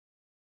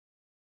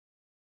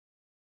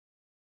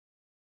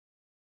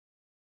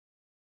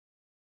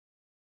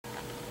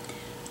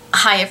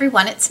Hi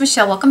everyone, it's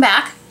Michelle. Welcome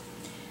back.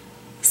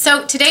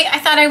 So today I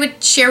thought I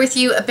would share with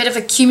you a bit of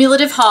a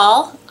cumulative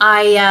haul.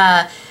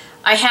 I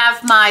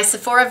have my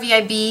Sephora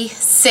VIB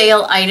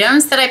sale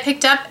items that I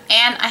picked up,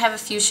 and I have a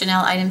few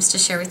Chanel items to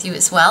share with you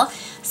as well.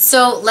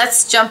 So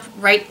let's jump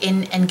right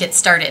in and get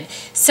started.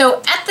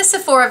 So at the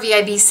Sephora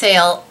VIB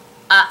sale,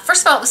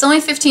 first of all, it was only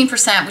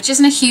 15%, which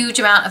isn't a huge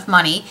amount of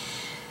money.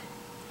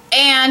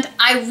 And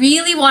I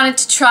really wanted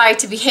to try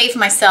to behave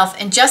myself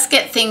and just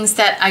get things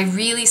that I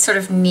really sort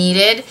of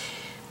needed.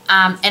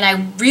 And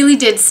I really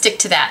did stick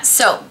to that.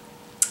 So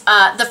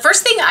the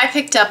first thing I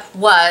picked up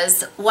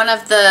was one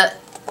of the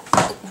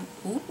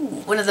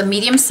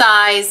medium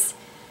size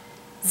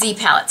Z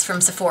palettes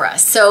from Sephora.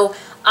 So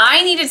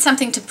I needed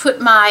something to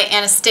put my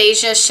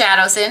Anastasia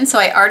shadows in. So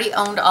I already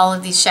owned all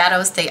of these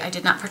shadows. I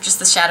did not purchase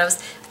the shadows.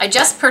 I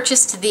just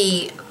purchased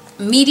the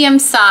medium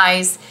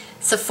size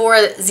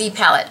Sephora Z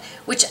palette,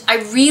 which I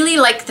really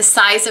like the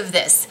size of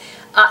this.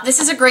 This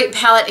is a great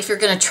palette if you're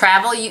going to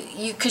travel,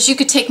 because you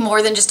could take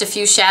more than just a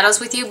few shadows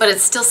with you, but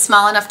it's still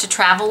small enough to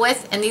travel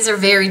with, and these are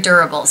very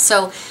durable.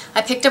 So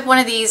I picked up one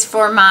of these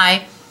for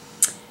my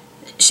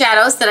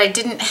shadows that I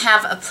didn't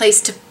have a place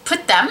to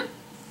put them.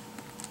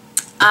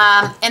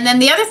 And then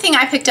the other thing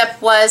I picked up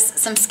was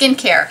some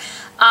skincare.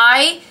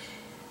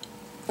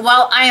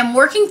 While I am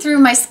working through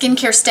my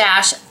skincare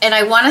stash, and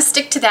I want to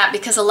stick to that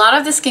because a lot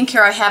of the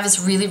skincare I have is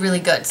really, really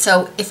good.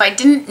 So if I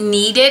didn't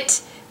need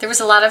it, there was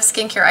a lot of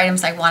skincare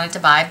items I wanted to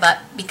buy, but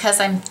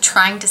because I'm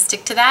trying to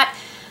stick to that,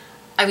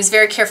 I was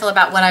very careful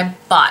about what I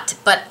bought.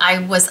 But I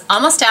was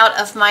almost out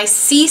of my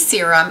C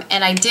serum,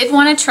 and I did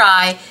want to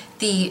try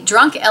the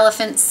Drunk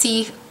Elephant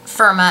C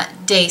Firma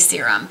Day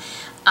Serum.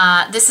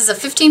 This is a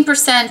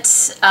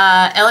 15%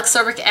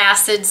 L-ascorbic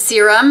acid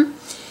serum,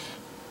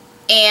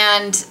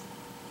 and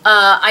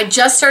I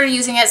just started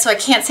using it, so I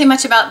can't say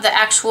much about the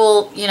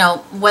actual,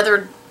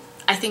 whether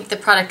I think the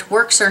product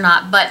works or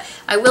not, but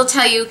I will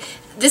tell you,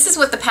 this is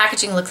what the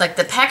packaging looks like.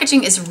 The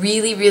packaging is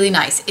really, really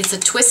nice. It's a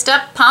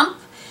twist-up pump,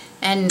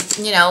 and,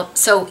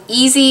 so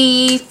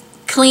easy,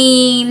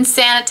 clean,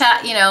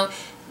 sanitize,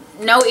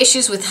 no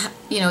issues with,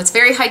 it's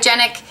very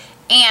hygienic,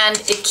 and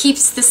it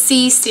keeps the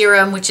C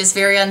serum, which is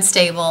very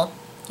unstable,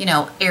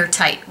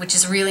 airtight, which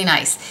is really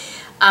nice.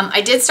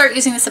 I did start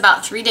using this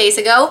about 3 days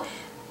ago,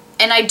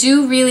 and I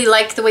do really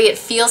like the way it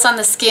feels on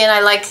the skin.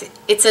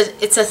 It's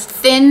a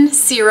thin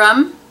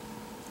serum.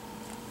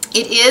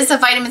 It is a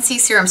vitamin C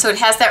serum, so it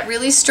has that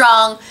really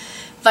strong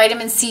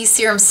vitamin C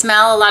serum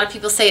smell. A lot of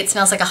people say it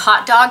smells like a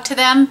hot dog to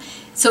them.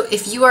 So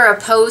if you are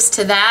opposed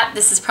to that,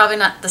 this is probably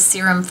not the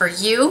serum for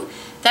you.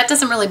 That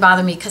doesn't really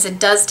bother me because it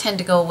does tend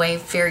to go away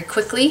very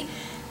quickly.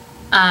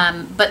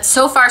 But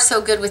so far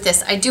so good with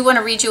this. I do want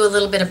to read you a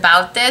little bit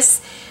about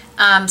this.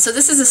 So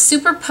this is a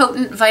super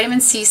potent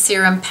vitamin C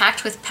serum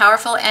packed with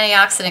powerful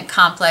antioxidant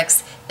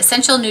complex,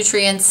 essential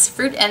nutrients,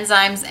 fruit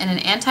enzymes, and an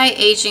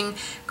anti-aging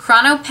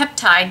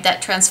chronopeptide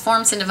that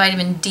transforms into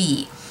vitamin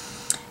D.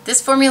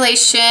 This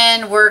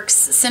formulation works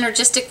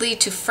synergistically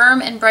to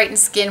firm and brighten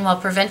skin while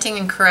preventing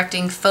and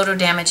correcting photo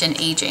damage and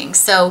aging.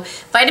 So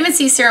vitamin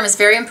C serum is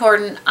very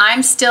important.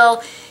 I'm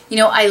still,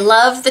 I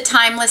love the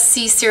Timeless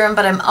C serum,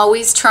 but I'm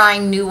always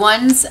trying new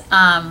ones.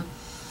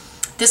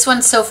 This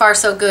one's so far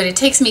so good. It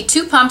takes me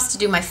 2 pumps to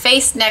do my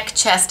face, neck,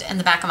 chest, and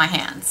the back of my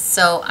hands.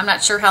 So I'm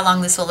not sure how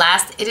long this will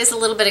last. It is a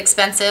little bit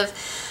expensive,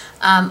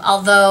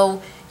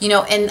 although,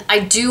 and I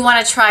do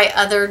want to try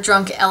other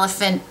Drunk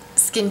Elephant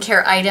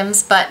skincare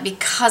items, but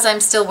because I'm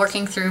still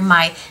working through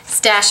my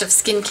stash of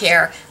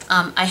skincare,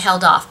 I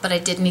held off, but I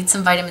did need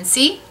some vitamin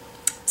C,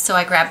 so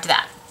I grabbed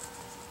that.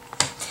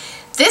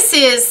 This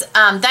is,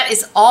 that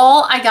is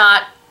all I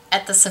got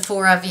at the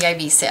Sephora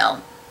VIB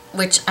sale,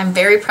 which I'm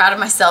very proud of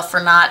myself for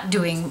not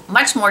doing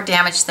much more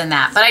damage than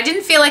that. But I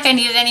didn't feel like I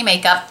needed any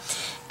makeup.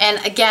 And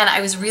again, I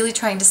was really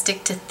trying to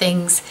stick to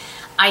things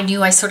I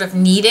knew I sort of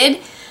needed.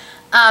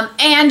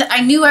 And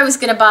I knew I was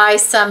going to buy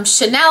some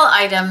Chanel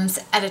items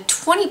at a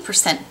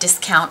 20%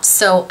 discount.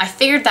 So I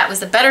figured that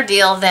was a better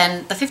deal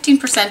than the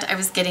 15% I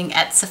was getting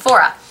at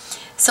Sephora.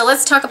 So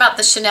let's talk about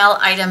the Chanel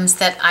items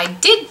that I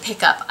did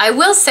pick up. I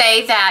will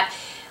say that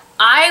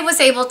I was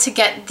able to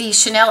get the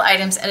Chanel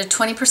items at a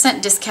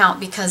 20%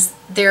 discount because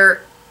there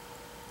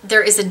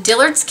is a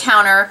Dillard's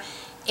counter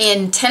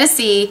in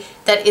Tennessee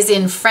that is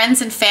in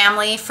Friends and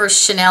Family for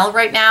Chanel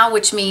right now,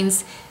 which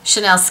means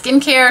Chanel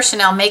skincare,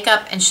 Chanel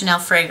makeup, and Chanel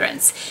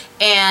fragrance.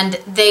 And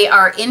they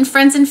are in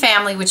Friends and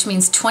Family, which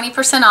means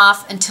 20%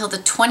 off until the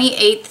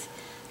 28th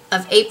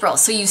of April.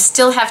 So you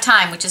still have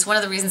time, which is one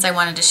of the reasons I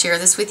wanted to share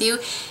this with you.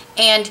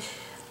 And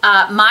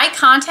my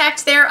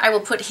contact there, I will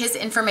put his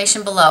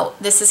information below.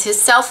 This is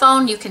his cell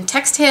phone. You can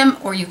text him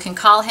or you can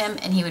call him,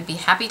 and he would be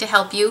happy to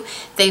help you.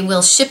 They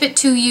will ship it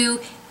to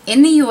you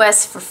in the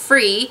US for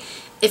free.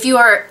 If you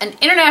are an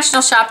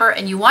international shopper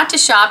and you want to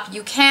shop,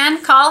 you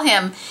can call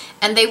him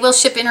and they will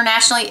ship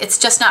internationally. It's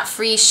just not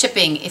free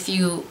shipping if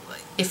you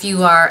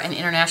are an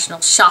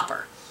international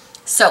shopper.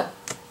 So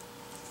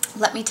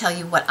let me tell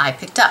you what I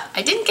picked up.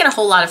 I didn't get a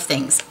whole lot of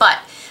things, but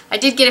I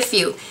did get a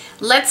few.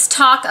 Let's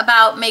talk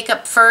about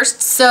makeup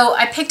first. So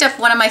I picked up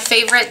one of my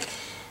favorite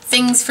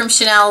things from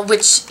Chanel,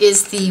 which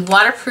is the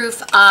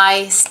waterproof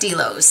eye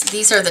stylos.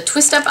 These are the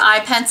twist up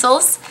eye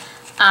pencils.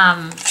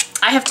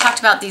 I have talked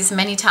about these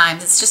many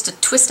times. It's just a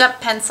twist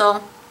up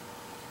pencil.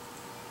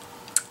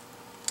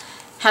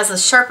 Has a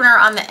sharpener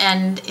on the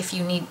end if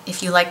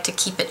you like to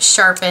keep it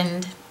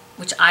sharpened,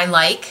 which I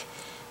like,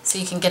 so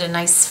you can get a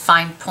nice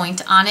fine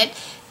point on it.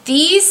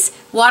 These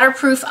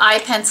waterproof eye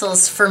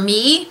pencils for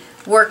me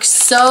work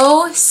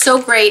so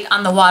great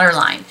on the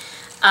waterline.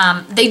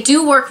 They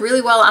do work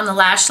really well on the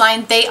lash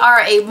line. They are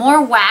a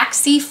more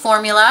waxy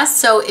formula,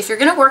 so if you're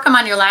going to work them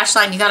on your lash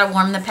line, you got to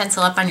warm the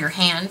pencil up on your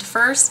hand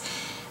first.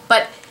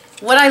 But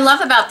what I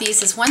love about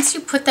these is once you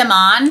put them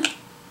on,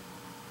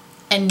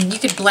 and you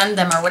could blend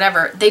them or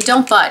whatever, they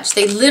don't budge.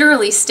 They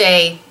literally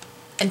stay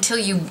until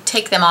you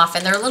take them off,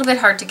 and they're a little bit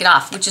hard to get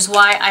off, which is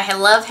why I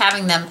love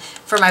having them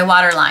for my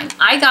waterline.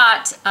 I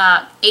got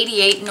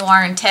 88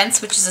 Noir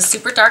Intense, which is a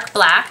super dark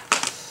black.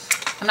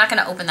 I'm not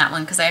going to open that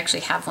one because I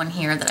actually have one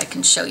here that I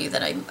can show you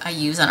that I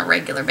use on a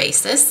regular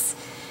basis.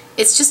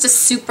 It's just a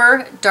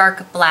super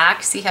dark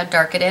black. See how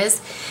dark it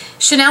is?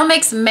 Chanel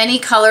makes many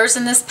colors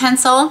in this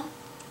pencil.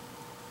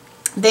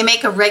 They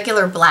make a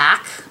regular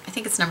black. I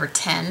think it's number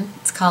 10.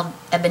 It's called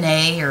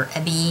Ebony or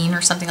Ebene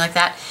or something like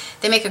that.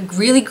 They make a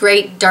really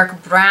great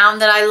dark brown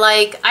that I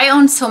like. I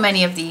own so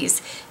many of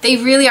these. They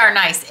really are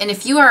nice. And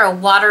if you are a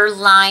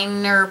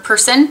waterliner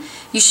person,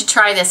 you should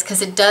try this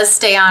because it does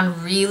stay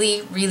on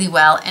really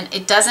well, and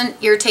it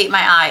doesn't irritate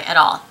my eye at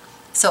all.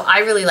 So I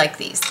really like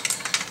these.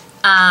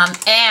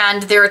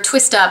 And they're a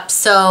twist up,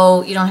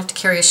 so you don't have to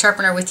carry a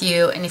sharpener with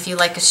you. And if you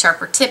like a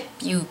sharper tip,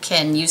 you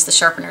can use the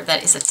sharpener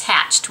that is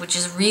attached, which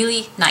is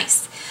really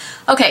nice.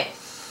 Okay.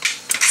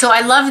 So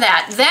I love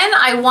that. Then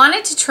I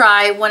wanted to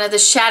try one of the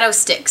shadow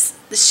sticks.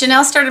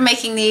 Chanel started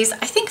making these,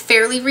 I think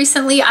fairly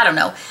recently, I don't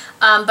know.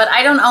 But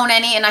I don't own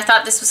any, and I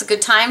thought this was a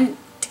good time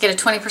to get a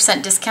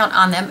 20% discount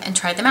on them and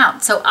try them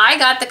out. So I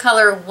got the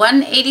color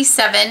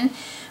 187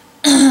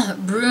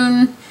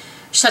 Brune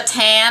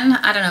Châtain,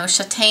 I don't know,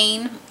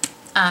 Châtain.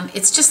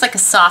 It's just like a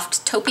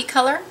soft taupey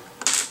color.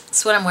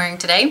 That's what I'm wearing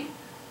today.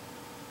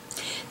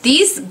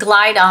 These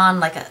glide on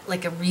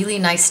like a really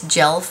nice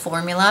gel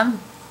formula.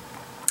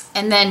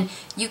 And then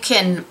you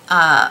can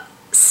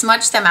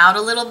smudge them out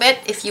a little bit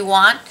if you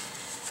want.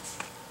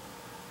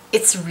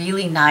 It's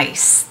really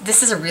nice.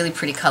 This is a really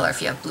pretty color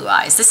if you have blue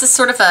eyes. This is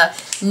sort of a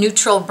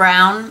neutral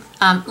brown.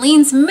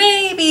 Leans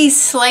maybe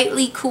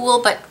slightly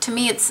cool, but to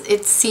me it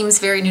seems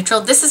very neutral.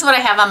 This is what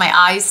I have on my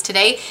eyes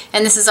today,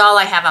 and this is all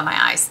I have on my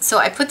eyes. So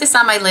I put this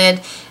on my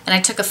lid, and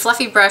I took a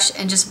fluffy brush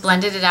and just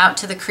blended it out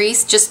to the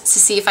crease just to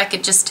see if I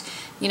could just,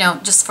 you know,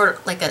 just for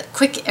like a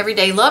quick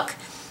everyday look.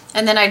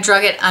 And then I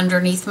drug it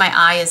underneath my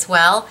eye as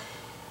well.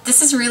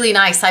 This is really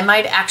nice. I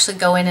might actually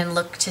go in and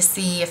look to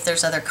see if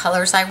there's other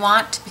colors I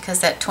want,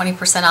 because at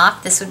 20%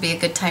 off, this would be a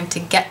good time to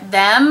get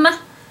them.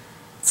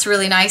 It's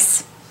really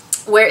nice.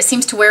 It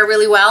seems to wear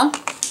really well.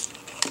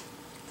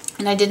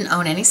 And I didn't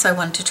own any, so I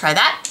wanted to try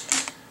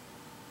that.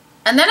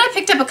 And then I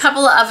picked up a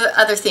couple of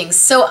other things.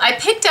 So I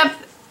picked up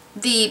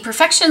the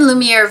Perfection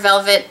Lumiere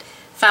Velvet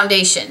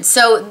Foundation.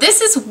 So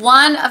this is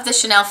one of the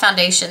Chanel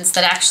foundations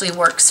that actually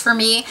works for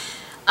me.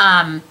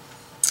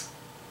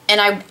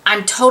 And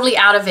I'm totally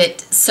out of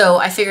it, so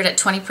I figured at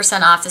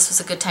 20% off, this was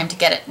a good time to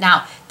get it.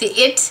 Now, the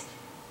IT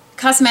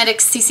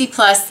Cosmetics CC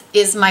Plus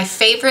is my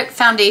favorite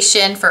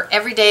foundation for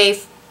everyday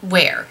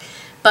wear.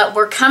 But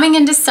we're coming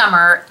into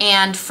summer,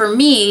 and for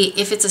me,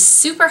 if it's a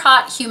super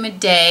hot, humid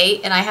day,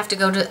 and I have to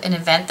go to an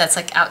event that's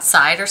like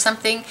outside or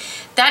something,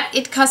 that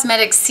IT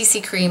Cosmetics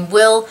CC Cream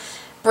will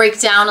break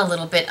down a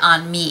little bit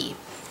on me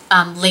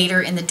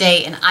later in the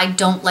day, and I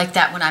don't like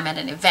that when I'm at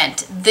an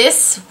event.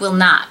 This will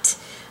not.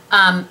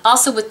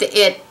 Also with the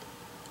IT,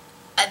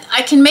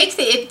 I can make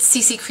the IT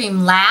CC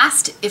cream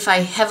last if I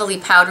heavily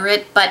powder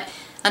it, but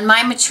on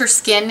my mature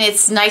skin,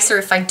 it's nicer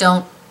if I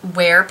don't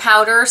wear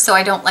powder, so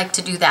I don't like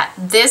to do that.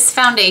 This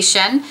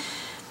foundation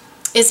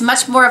is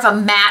much more of a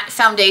matte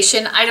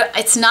foundation.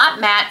 It's not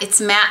matte,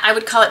 it's matte. I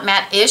would call it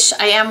matte-ish.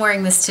 I am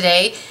wearing this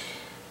today.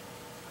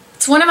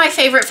 It's one of my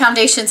favorite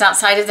foundations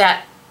outside of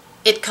that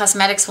IT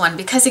Cosmetics one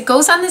because it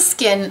goes on the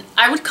skin.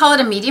 I would call it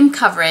a medium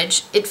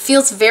coverage. It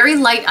feels very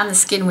light on the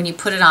skin when you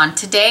put it on.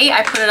 Today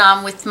I put it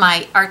on with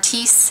my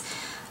Artis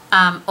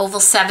Oval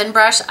 7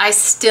 brush. I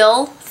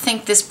still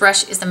think this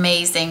brush is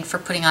amazing for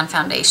putting on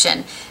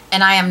foundation,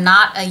 and I am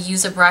not a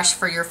use a brush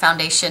for your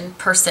foundation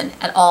person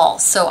at all,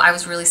 so I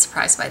was really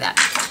surprised by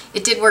that.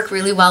 It did work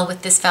really well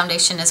with this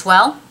foundation as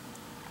well.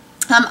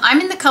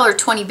 I'm in the color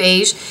 20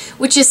 Beige,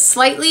 which is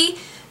slightly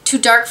too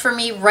dark for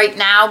me right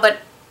now, but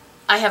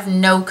I have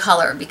no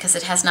color because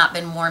it has not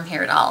been warm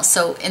here at all.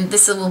 So, and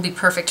this will be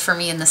perfect for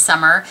me in the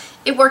summer.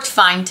 It worked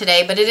fine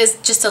today, but it is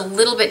just a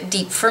little bit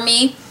deep for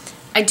me.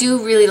 I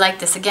do really like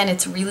this. Again,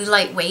 it's really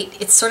lightweight.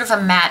 It's sort of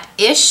a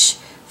matte-ish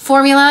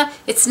formula.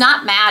 It's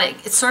not matte.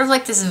 It's sort of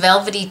like this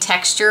velvety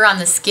texture on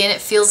the skin. It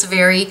feels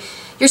very,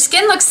 your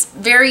skin looks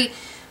very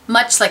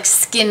much like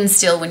skin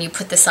still when you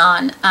put this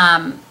on.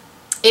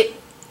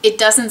 It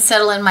doesn't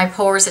settle in my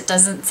pores, it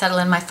doesn't settle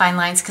in my fine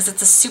lines because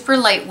it's a super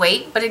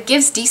lightweight, but it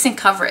gives decent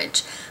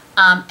coverage.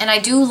 And I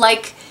do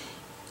like,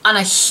 on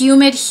a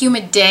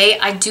humid day,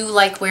 I do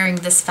like wearing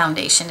this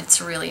foundation. It's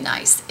really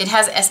nice. It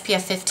has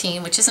SPF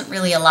 15, which isn't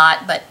really a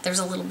lot, but there's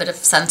a little bit of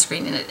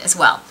sunscreen in it as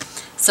well.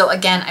 So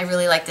again, I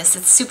really like this.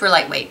 It's super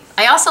lightweight.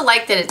 I also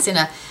like that it's in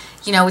a,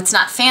 you know, it's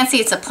not fancy.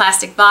 It's a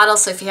plastic bottle,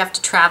 so if you have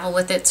to travel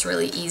with it, it's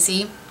really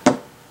easy.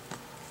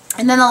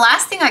 And then the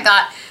last thing I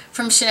got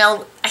from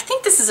Chanel, I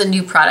think this is a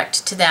new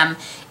product to them.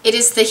 It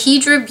is the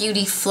Hydra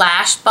Beauty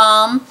Flash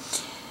Balm.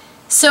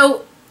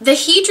 So the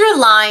Hydra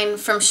line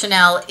from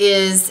Chanel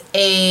is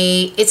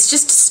it's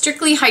just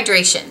strictly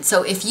hydration.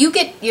 So if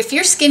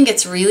your skin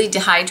gets really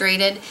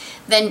dehydrated,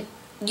 then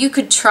you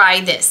could try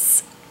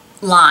this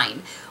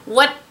line.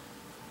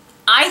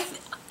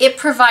 It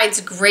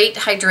provides great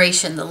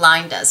hydration, the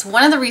line does.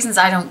 One of the reasons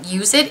I don't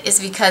use it is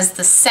because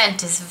the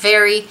scent is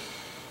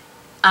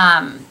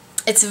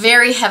it's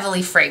very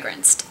heavily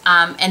fragranced.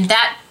 And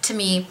that, to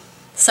me,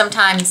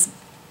 sometimes,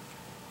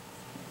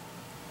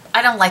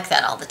 I don't like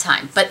that all the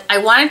time. But I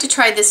wanted to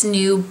try this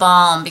new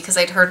balm because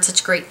I'd heard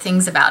such great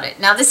things about it.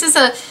 Now, this is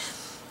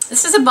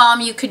a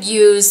balm you could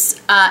use.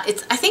 I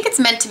think it's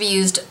meant to be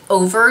used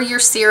over your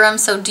serum.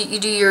 So you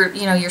do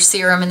your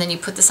serum, and then you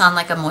put this on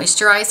like a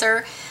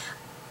moisturizer.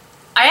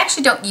 I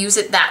actually don't use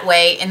it that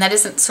way, and that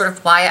isn't sort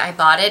of why I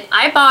bought it.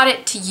 I bought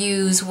it to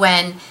use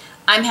when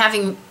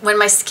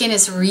my skin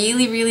is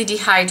really, really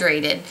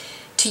dehydrated,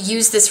 to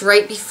use this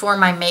right before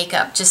my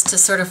makeup, just to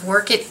sort of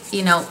work it,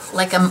 you know,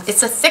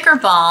 it's a thicker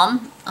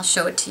balm. I'll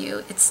show it to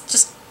you. It's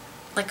just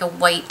like a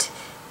white,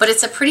 but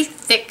it's a pretty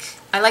thick,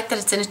 I like that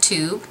it's in a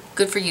tube.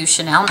 Good for you,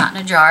 Chanel, not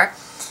in a jar.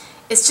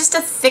 It's just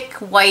a thick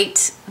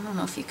white, I don't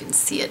know if you can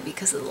see it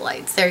because of the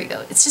lights. There you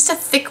go. It's just a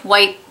thick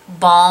white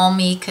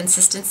balmy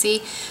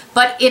consistency,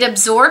 but it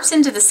absorbs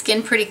into the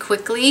skin pretty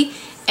quickly,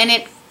 and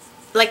it,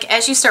 like,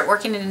 as you start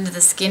working it into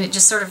the skin, it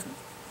just sort of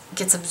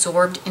gets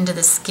absorbed into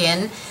the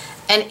skin,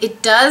 and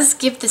it does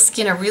give the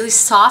skin a really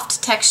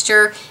soft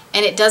texture,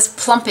 and it does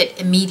plump it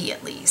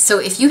immediately. So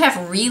if you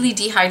have really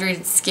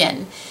dehydrated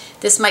skin,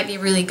 this might be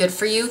really good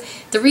for you.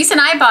 The reason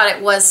I bought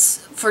it was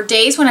for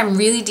days when I'm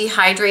really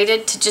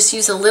dehydrated, to just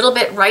use a little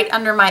bit right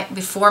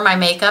before my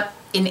makeup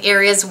in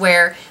areas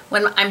where,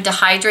 when I'm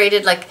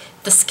dehydrated, like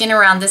the skin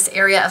around this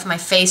area of my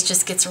face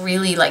just gets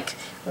really like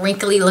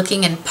wrinkly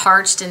looking and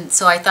parched, and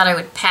so I thought I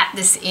would pat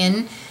this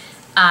in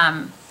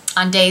on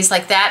days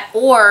like that.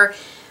 Or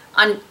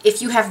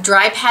if you have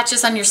dry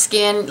patches on your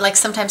skin, like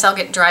sometimes I'll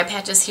get dry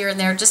patches here and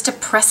there, just to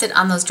press it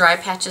on those dry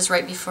patches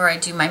right before I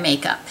do my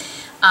makeup.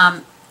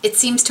 It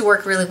seems to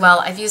work really well.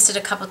 I've used it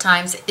a couple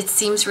times. It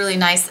seems really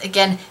nice.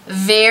 Again,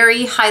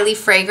 very highly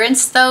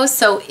fragranced though,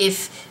 so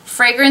if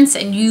fragrance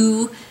and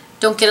you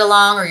don't get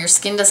along, or your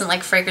skin doesn't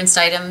like fragranced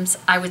items,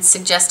 I would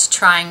suggest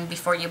trying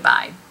before you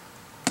buy.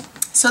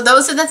 So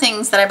those are the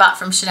things that I bought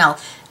from Chanel.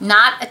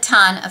 Not a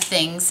ton of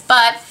things,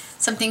 but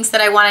some things that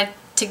I wanted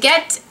to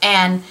get,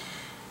 and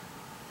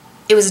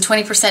it was a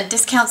 20%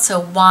 discount, so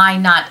why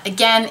not?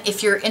 Again,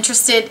 if you're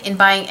interested in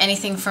buying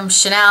anything from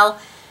Chanel,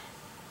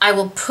 I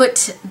will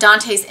put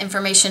Dhante's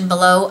information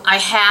below.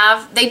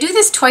 They do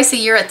this twice a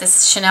year at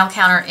this Chanel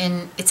counter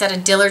it's at a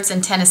Dillard's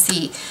in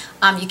Tennessee.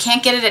 You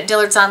can't get it at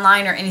Dillard's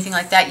online or anything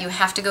like that. You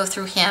have to go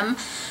through him.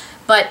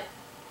 But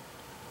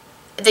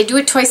they do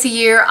it twice a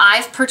year.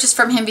 I've purchased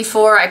from him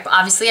before.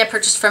 Obviously I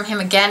purchased from him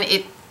again.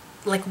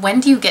 Like,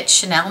 when do you get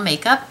Chanel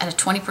makeup at a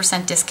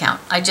 20%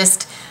 discount?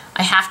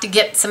 I have to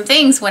get some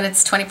things when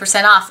it's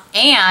 20% off.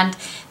 And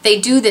they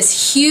do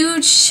this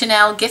huge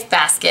Chanel gift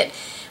basket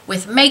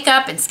with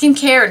makeup and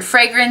skincare and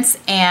fragrance,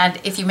 and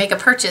if you make a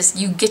purchase,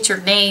 you get your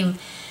name.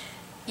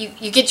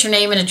 You get your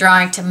name in a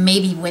drawing to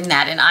maybe win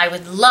that, and I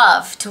would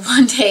love to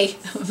one day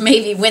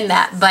maybe win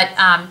that. But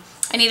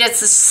I needed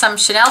some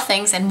Chanel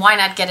things, and why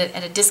not get it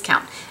at a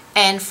discount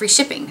and free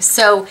shipping?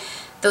 So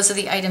those are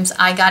the items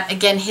I got.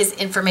 Again, his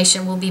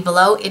information will be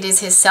below. It is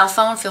his cell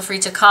phone. Feel free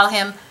to call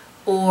him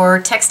or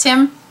text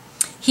him.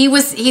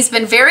 He's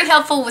been very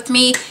helpful with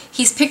me.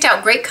 He's picked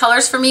out great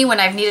colors for me when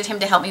I've needed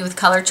him to help me with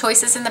color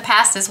choices in the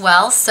past as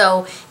well.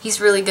 So he's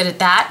really good at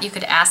that. You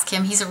could ask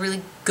him. He's a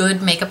really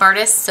good makeup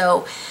artist.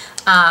 So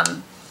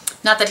not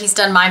that he's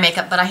done my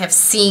makeup, but I have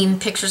seen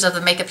pictures of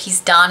the makeup he's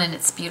done, and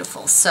it's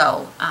beautiful.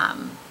 So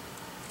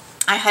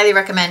I highly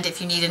recommend, if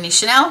you need any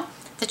Chanel,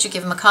 that you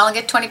give him a call and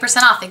get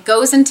 20% off. It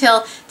goes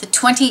until the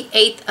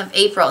 28th of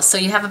April. So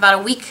you have about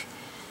a week,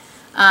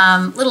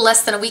 little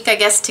less than a week, I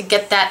guess, to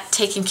get that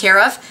taken care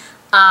of.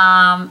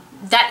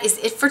 That is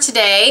it for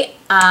today.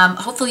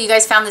 Hopefully you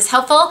guys found this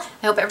helpful.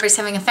 I hope everybody's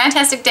having a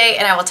fantastic day,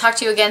 and I will talk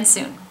to you again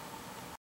soon.